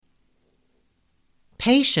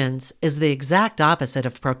Patience is the exact opposite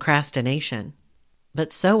of procrastination.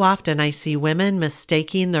 But so often I see women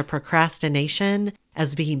mistaking their procrastination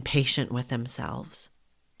as being patient with themselves.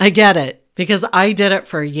 I get it, because I did it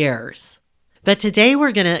for years. But today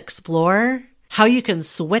we're going to explore how you can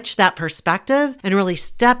switch that perspective and really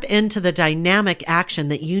step into the dynamic action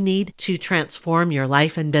that you need to transform your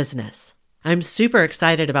life and business. I'm super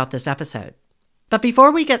excited about this episode. But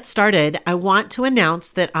before we get started, I want to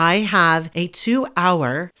announce that I have a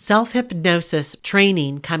 2-hour self-hypnosis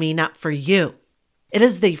training coming up for you. It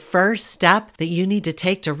is the first step that you need to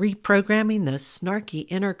take to reprogramming those snarky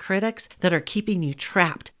inner critics that are keeping you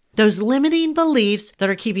trapped. Those limiting beliefs that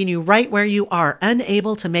are keeping you right where you are,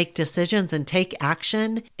 unable to make decisions and take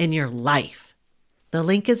action in your life. The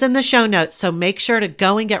link is in the show notes, so make sure to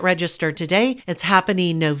go and get registered today. It's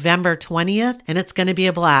happening November 20th, and it's going to be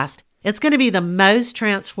a blast. It's going to be the most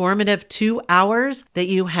transformative 2 hours that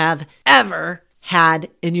you have ever had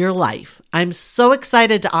in your life. I'm so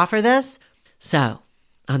excited to offer this. So,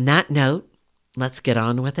 on that note, let's get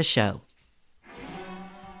on with the show.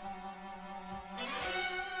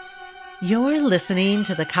 You're listening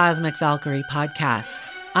to the Cosmic Valkyrie podcast.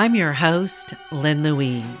 I'm your host, Lynn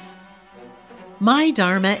Louise. My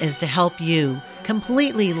dharma is to help you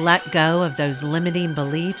completely let go of those limiting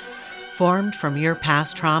beliefs formed from your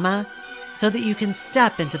past trauma so that you can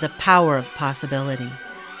step into the power of possibility.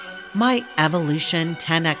 My Evolution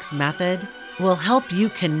 10X method will help you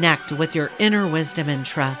connect with your inner wisdom and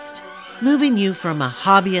trust, moving you from a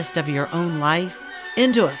hobbyist of your own life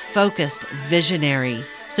into a focused visionary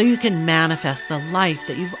so you can manifest the life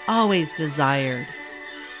that you've always desired.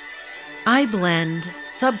 I blend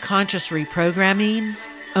subconscious reprogramming,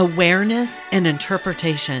 awareness, and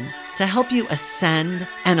interpretation to help you ascend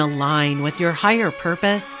and align with your higher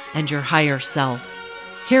purpose and your higher self.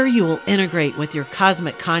 Here you will integrate with your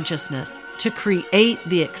cosmic consciousness to create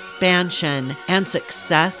the expansion and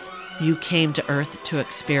success you came to Earth to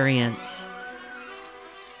experience.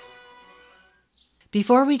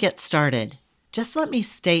 Before we get started, just let me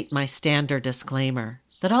state my standard disclaimer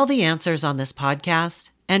that all the answers on this podcast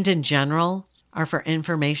and in general are for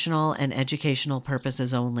informational and educational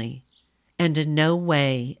purposes only, and in no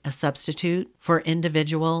way a substitute for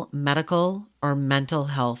individual medical or mental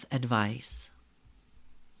health advice.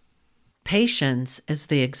 Patience is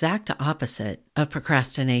the exact opposite of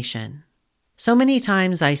procrastination. So many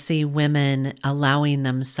times I see women allowing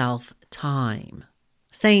themselves time,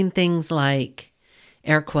 saying things like,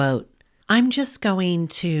 air quote, I'm just going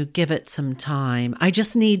to give it some time. I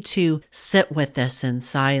just need to sit with this in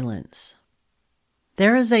silence.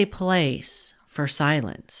 There is a place for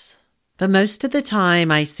silence. But most of the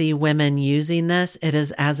time I see women using this, it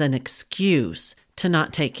is as an excuse to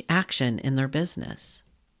not take action in their business.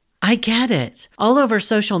 I get it. All over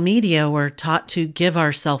social media, we're taught to give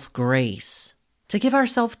ourselves grace, to give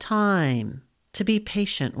ourselves time, to be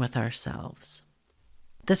patient with ourselves.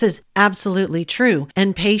 This is absolutely true.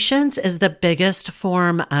 And patience is the biggest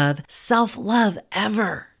form of self-love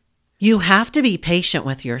ever. You have to be patient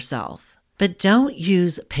with yourself, but don't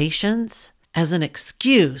use patience as an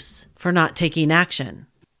excuse for not taking action.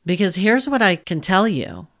 Because here's what I can tell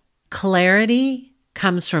you. Clarity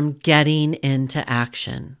comes from getting into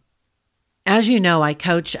action. As you know, I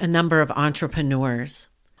coach a number of entrepreneurs.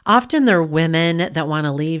 Often they're women that want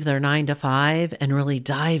to leave their 9-to-5 and really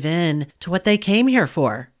dive in to what they came here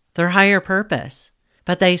for, their higher purpose.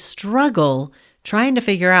 But they struggle trying to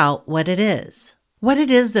figure out what it is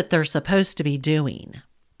that they're supposed to be doing.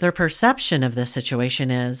 Their perception of this situation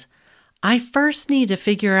is, I first need to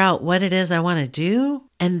figure out what it is I want to do,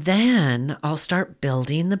 and then I'll start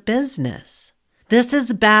building the business. This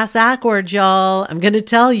is bass-ackwards, y'all. I'm going to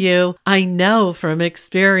tell you, I know from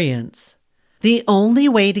experience. The only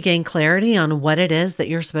way to gain clarity on what it is that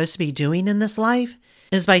you're supposed to be doing in this life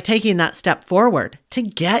is by taking that step forward to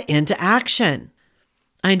get into action.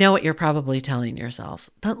 I know what you're probably telling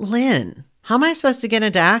yourself, but Lynn, how am I supposed to get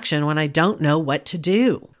into action when I don't know what to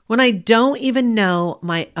do? When I don't even know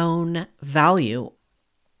my own value?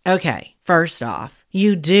 Okay, first off,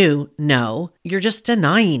 you do know, you're just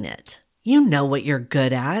denying it. You know what you're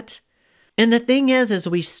good at. And the thing is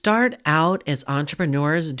we start out as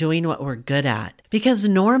entrepreneurs doing what we're good at, because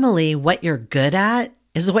normally what you're good at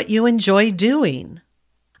is what you enjoy doing.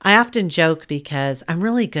 I often joke because I'm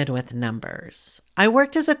really good with numbers. I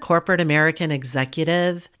worked as a corporate American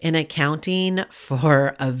executive in accounting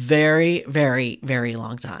for a very, very, very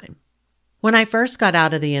long time. When I first got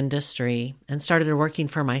out of the industry and started working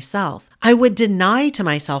for myself, I would deny to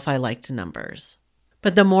myself I liked numbers.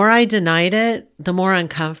 But the more I denied it, the more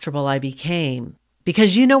uncomfortable I became.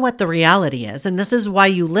 Because you know what the reality is, and this is why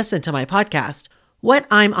you listen to my podcast. What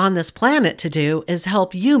I'm on this planet to do is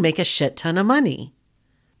help you make a shit ton of money.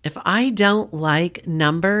 If I don't like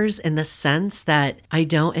numbers in the sense that I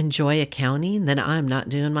don't enjoy accounting, then I'm not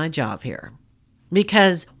doing my job here.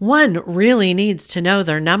 Because one really needs to know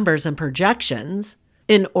their numbers and projections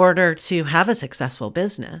in order to have a successful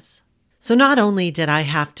business. So not only did I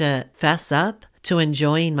have to fess up to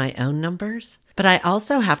enjoying my own numbers, but I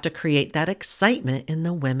also have to create that excitement in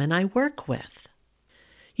the women I work with.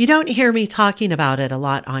 You don't hear me talking about it a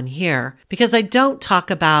lot on here because I don't talk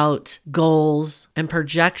about goals and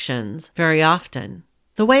projections very often.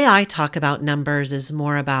 The way I talk about numbers is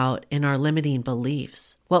more about in our limiting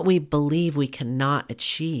beliefs, what we believe we cannot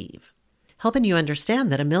achieve, helping you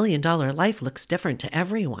understand that $1 million life looks different to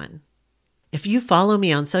everyone. If you follow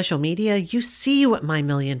me on social media, you see what my $1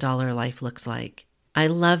 million life looks like. I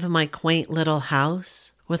love my quaint little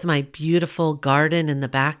house with my beautiful garden in the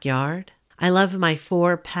backyard. I love my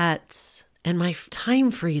 4 pets and my time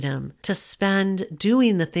freedom to spend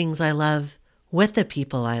doing the things I love with the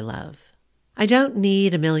people I love. I don't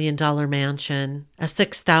need $1 million mansion, a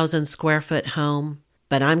 6,000 square foot home,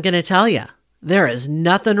 but I'm going to tell you, there is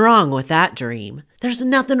nothing wrong with that dream. There's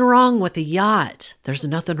nothing wrong with a yacht. There's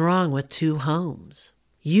nothing wrong with 2 homes.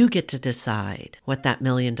 You get to decide what that $1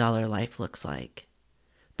 million life looks like.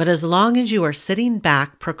 But as long as you are sitting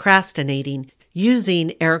back procrastinating,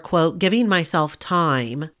 using air quote, giving myself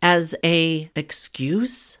time as a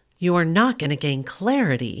excuse, you are not going to gain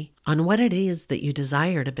clarity on what it is that you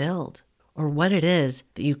desire to build or what it is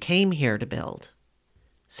that you came here to build.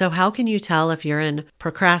 So how can you tell if you're in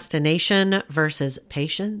procrastination versus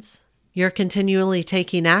patience? You're continually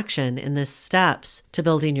taking action in the steps to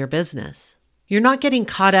building your business. You're not getting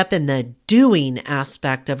caught up in the doing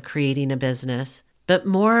aspect of creating a business, but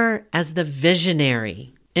more as the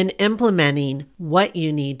visionary in implementing what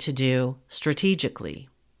you need to do strategically.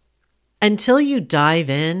 Until you dive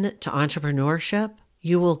in to entrepreneurship,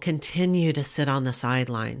 you will continue to sit on the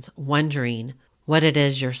sidelines wondering what it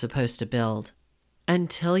is you're supposed to build.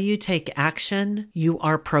 Until you take action, you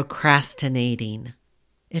are procrastinating.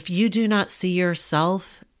 If you do not see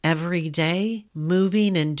yourself every day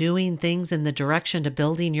moving and doing things in the direction to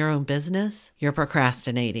building your own business, you're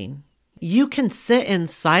procrastinating. You can sit in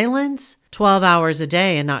silence 12 hours a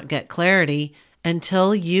day and not get clarity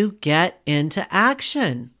until you get into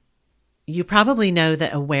action. You probably know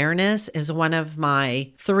that awareness is one of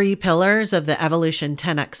my 3 pillars of the Evolution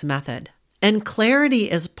 10X method. And clarity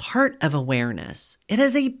is part of awareness. It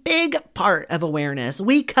is a big part of awareness.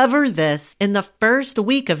 We cover this in the first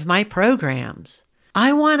week of my programs.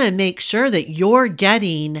 I want to make sure that you're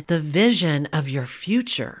getting the vision of your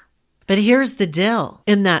future. But here's the deal.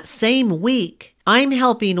 In that same week, I'm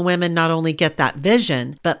helping women not only get that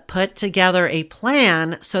vision, but put together a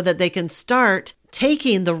plan so that they can start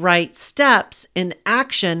taking the right steps in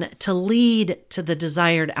action to lead to the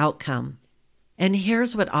desired outcome. And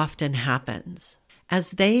here's what often happens.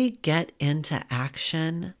 As they get into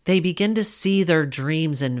action, they begin to see their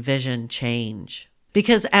dreams and vision change.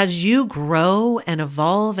 Because as you grow and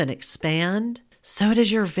evolve and expand, so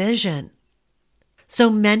does your vision. So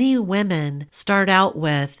many women start out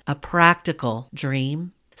with a practical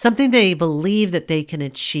dream, something they believe that they can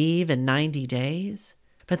achieve in 90 days.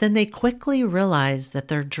 But then they quickly realize that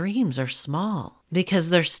their dreams are small because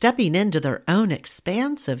they're stepping into their own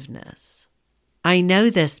expansiveness. I know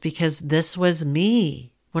this because this was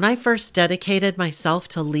me. When I first dedicated myself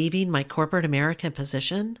to leaving my corporate America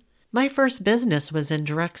position, my first business was in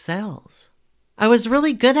direct sales. I was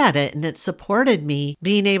really good at it and it supported me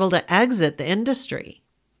being able to exit the industry.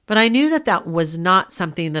 But I knew that that was not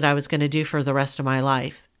something that I was going to do for the rest of my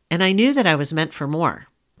life. And I knew that I was meant for more.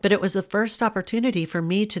 But it was the first opportunity for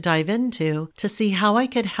me to dive into to see how I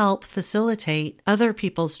could help facilitate other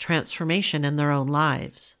people's transformation in their own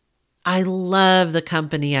lives. I love the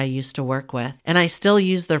company I used to work with, and I still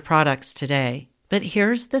use their products today. But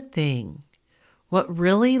here's the thing. What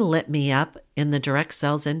really lit me up in the direct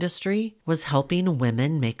sales industry was helping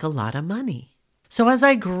women make a lot of money. So as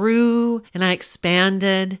I grew and I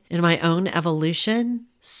expanded in my own evolution,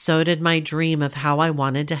 so did my dream of how I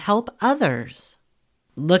wanted to help others.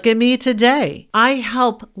 Look at me today. I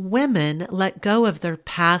help women let go of their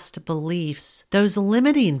past beliefs, those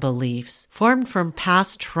limiting beliefs formed from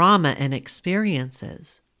past trauma and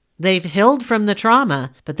experiences. They've healed from the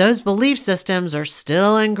trauma, but those belief systems are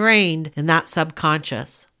still ingrained in that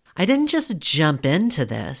subconscious. I didn't just jump into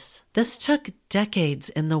this. This took decades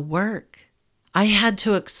in the work. I had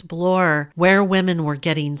to explore where women were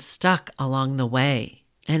getting stuck along the way,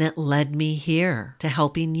 and it led me here to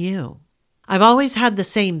helping you. I've always had the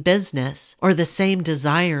same business or the same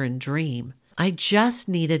desire and dream, I just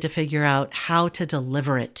needed to figure out how to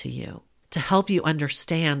deliver it to you, to help you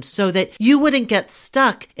understand so that you wouldn't get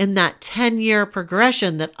stuck in that 10-year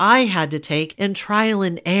progression that I had to take in trial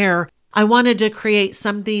and error. I wanted to create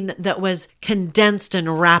something that was condensed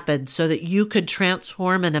and rapid so that you could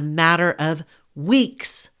transform in a matter of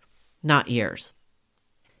weeks, not years.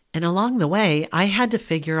 And along the way, I had to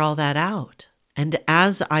figure all that out. And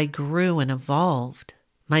as I grew and evolved,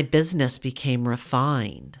 my business became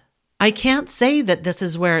refined. I can't say that this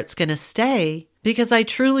is where it's going to stay because I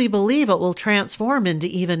truly believe it will transform into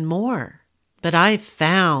even more. But I've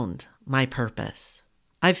found my purpose.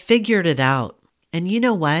 I've figured it out. And you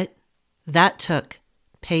know what? That took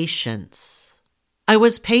patience. I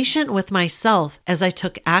was patient with myself as I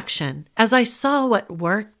took action, as I saw what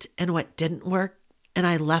worked and what didn't work, and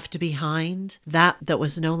I left behind that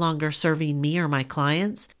was no longer serving me or my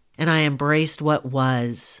clients, and I embraced what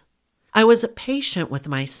was. I was patient with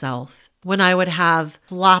myself when I would have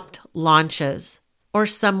flopped launches or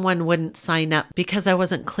someone wouldn't sign up because I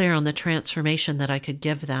wasn't clear on the transformation that I could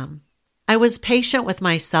give them. I was patient with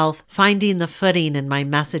myself finding the footing in my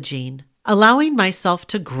messaging, allowing myself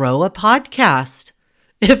to grow a podcast.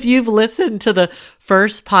 If you've listened to the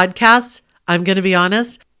first podcast, I'm going to be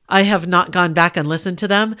honest, I have not gone back and listened to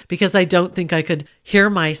them because I don't think I could hear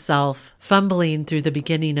myself fumbling through the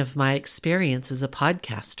beginning of my experience as a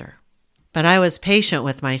podcaster. But I was patient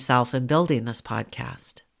with myself in building this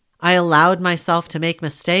podcast. I allowed myself to make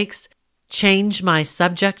mistakes, change my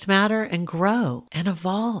subject matter, and grow and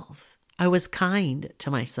evolve. I was kind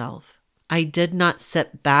to myself. I did not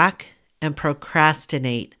sit back and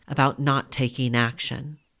procrastinate about not taking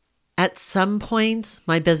action. At some points,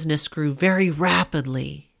 my business grew very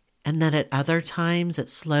rapidly, and then at other times it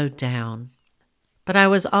slowed down. But I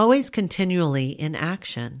was always continually in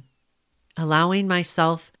action, allowing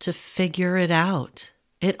myself to figure it out.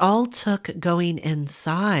 It all took going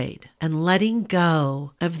inside and letting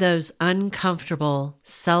go of those uncomfortable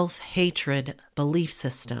self-hatred belief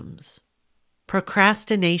systems.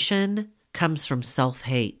 Procrastination comes from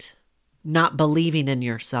self-hate, not believing in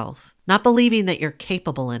yourself, not believing that you're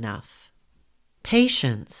capable enough.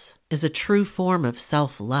 Patience is a true form of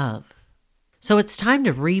self-love. So it's time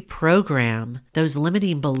to reprogram those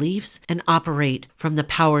limiting beliefs and operate from the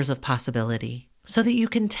powers of possibility so that you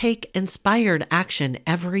can take inspired action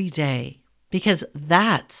every day, because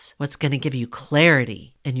that's what's going to give you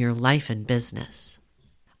clarity in your life and business.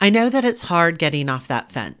 I know that it's hard getting off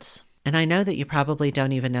that fence, and I know that you probably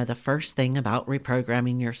don't even know the first thing about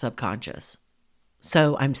reprogramming your subconscious.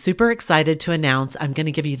 So I'm super excited to announce I'm going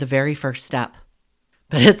to give you the very first step.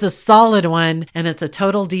 But it's a solid one, and it's a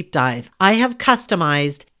total deep dive. I have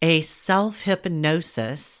customized a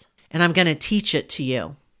self-hypnosis, and I'm going to teach it to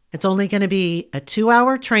you. It's only going to be a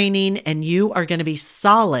 2-hour training, and you are going to be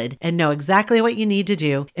solid and know exactly what you need to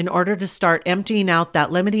do in order to start emptying out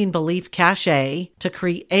that limiting belief cache to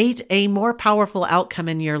create a more powerful outcome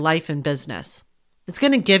in your life and business. It's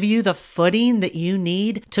going to give you the footing that you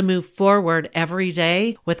need to move forward every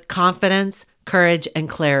day with confidence, courage, and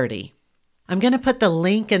clarity. I'm going to put the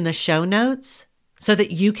link in the show notes so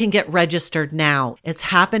that you can get registered now. It's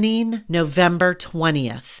happening November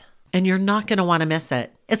 20th, and you're not going to want to miss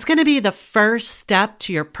it. It's going to be the first step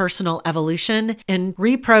to your personal evolution in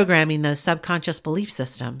reprogramming those subconscious belief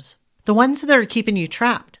systems, the ones that are keeping you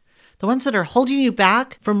trapped, the ones that are holding you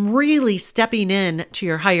back from really stepping in to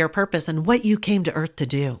your higher purpose and what you came to Earth to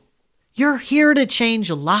do. You're here to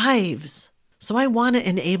change lives, so I want to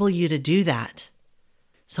enable you to do that.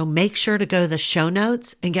 So make sure to go to the show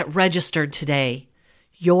notes and get registered today.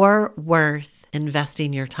 You're worth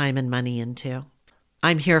investing your time and money into.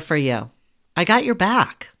 I'm here for you. I got your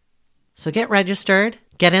back. So get registered,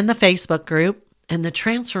 get in the Facebook group, and the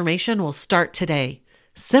transformation will start today,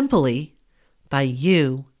 simply by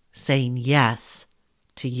you saying yes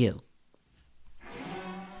to you.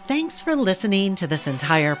 Thanks for listening to this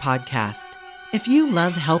entire podcast. If you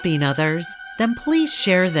love helping others, then please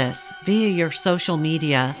share this via your social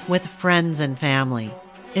media with friends and family.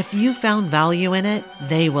 If you found value in it,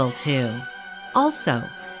 they will too. Also,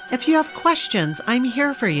 if you have questions, I'm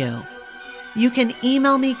here for you. You can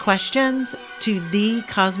email me questions to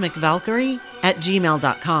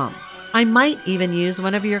thecosmicvalkyrie@gmail.com. I might even use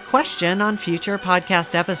one of your questions on future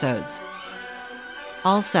podcast episodes.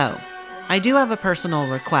 Also, I do have a personal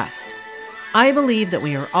request. I believe that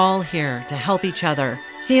we are all here to help each other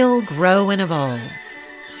heal, grow, and evolve.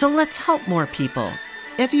 So let's help more people.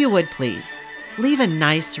 If you would please, leave a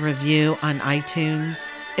nice review on iTunes.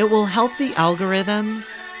 It will help the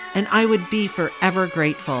algorithms, and I would be forever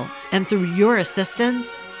grateful. And through your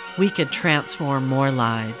assistance, we could transform more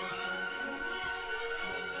lives.